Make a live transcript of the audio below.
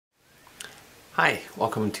Hi,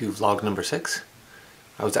 welcome to vlog number 6.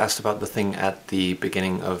 I was asked about the thing at the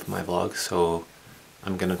beginning of my vlog, so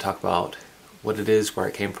I'm going to talk about what it is, where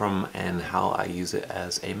it came from, and how I use it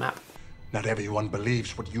as a map. Not everyone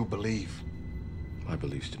believes what you believe. My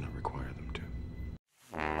beliefs do not require them to.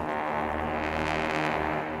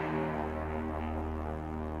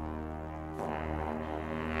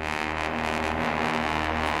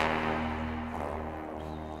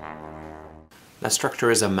 That structure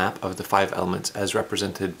is a map of the 5 elements as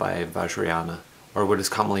represented by Vajrayana, or what is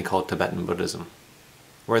commonly called Tibetan Buddhism.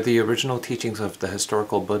 Where the original teachings of the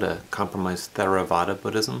historical Buddha compromised Theravada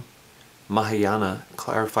Buddhism, Mahayana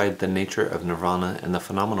clarified the nature of nirvana and the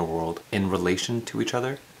phenomenal world in relation to each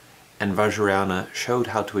other, and Vajrayana showed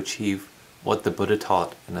how to achieve what the Buddha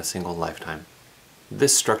taught in a single lifetime.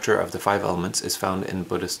 This structure of the 5 elements is found in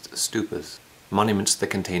Buddhist stupas, monuments that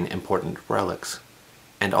contain important relics,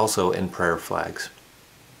 and also in prayer flags.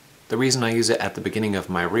 The reason I use it at the beginning of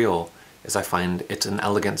my reel is I find it's an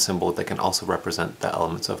elegant symbol that can also represent the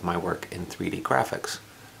elements of my work in 3D graphics,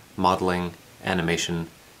 modeling, animation,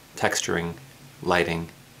 texturing, lighting,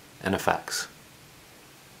 and effects.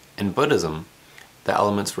 In Buddhism, the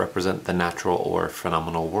elements represent the natural or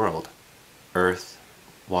phenomenal world: earth,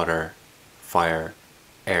 water, fire,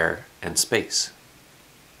 air, and space.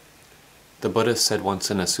 The Buddha said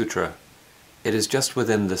once in a sutra, "It is just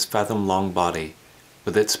within this fathom-long body,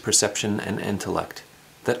 with its perception and intellect,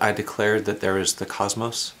 that I declare that there is the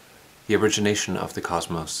cosmos, the origination of the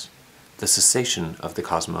cosmos, the cessation of the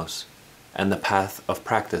cosmos, and the path of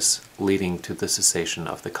practice leading to the cessation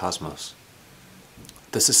of the cosmos."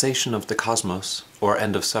 The cessation of the cosmos, or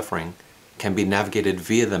end of suffering, can be navigated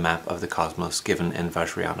via the map of the cosmos given in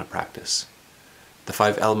Vajrayana practice. The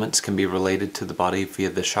 5 elements can be related to the body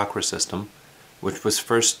via the chakra system, which was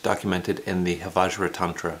first documented in the Vajra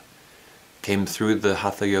Tantra, came through the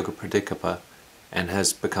Hatha Yoga Pradikapa, and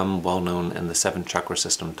has become well known in the 7 chakra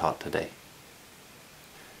system taught today.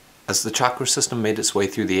 As the chakra system made its way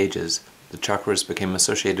through the ages, the chakras became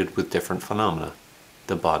associated with different phenomena: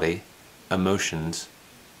 the body, emotions,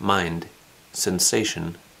 mind,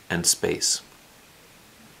 sensation, and space.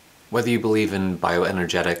 Whether you believe in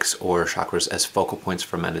bioenergetics or chakras as focal points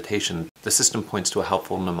for meditation, the system points to a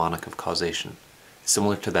helpful mnemonic of causation,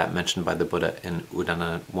 similar to that mentioned by the Buddha in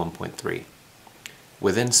Udana 1.3.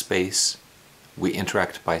 Within space, we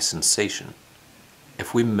interact by sensation.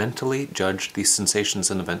 If we mentally judge these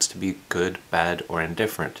sensations and events to be good, bad, or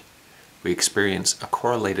indifferent, we experience a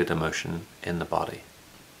correlated emotion in the body.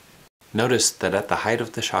 Notice that at the height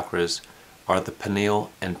of the chakras are the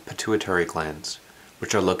pineal and pituitary glands,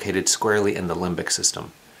 which are located squarely in the limbic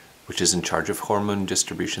system, which is in charge of hormone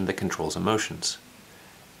distribution that controls emotions.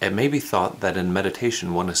 It may be thought that in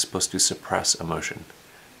meditation one is supposed to suppress emotion.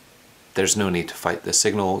 There's no need to fight the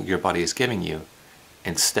signal your body is giving you.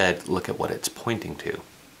 Instead, look at what it's pointing to.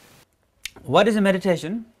 What is a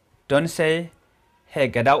meditation? Don't say, hey,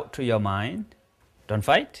 get out to your mind. Don't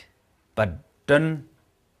fight, but don't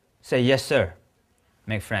say, yes, sir.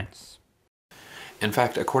 Make friends. In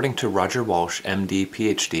fact, according to Roger Walsh, MD,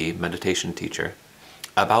 PhD, meditation teacher,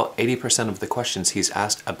 about 80% of the questions he's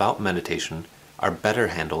asked about meditation are better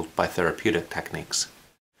handled by therapeutic techniques.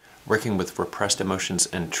 Working with repressed emotions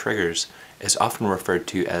and triggers is often referred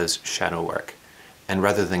to as shadow work, and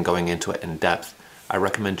rather than going into it in depth, I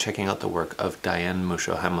recommend checking out the work of Diane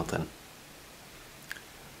Musho Hamilton.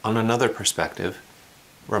 On another perspective,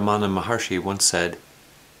 Ramana Maharshi once said,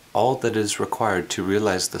 "All that is required to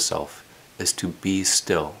realize the self is to be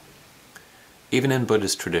still." Even in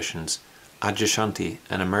Buddhist traditions, Adyashanti,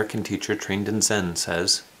 an American teacher trained in Zen,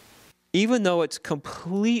 says, even though it's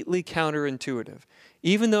completely counterintuitive,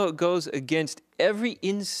 even though it goes against every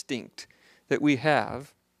instinct that we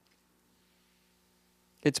have,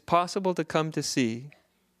 it's possible to come to see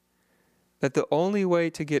that the only way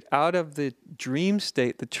to get out of the dream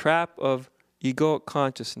state, the trap of egoic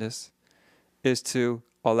consciousness, is to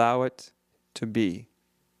allow it to be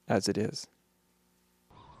as it is.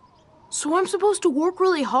 So I'm supposed to work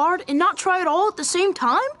really hard and not try it all at the same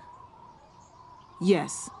time?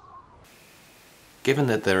 Yes. Given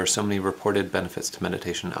that there are so many reported benefits to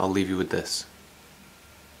meditation, I'll leave you with this.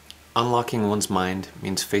 Unlocking one's mind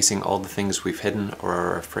means facing all the things we've hidden or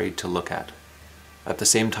are afraid to look at. At the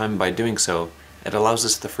same time, by doing so, it allows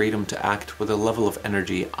us the freedom to act with a level of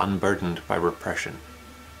energy unburdened by repression.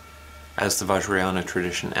 As the Vajrayana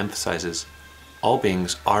tradition emphasizes, all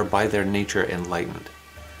beings are by their nature enlightened.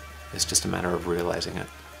 It's just a matter of realizing it.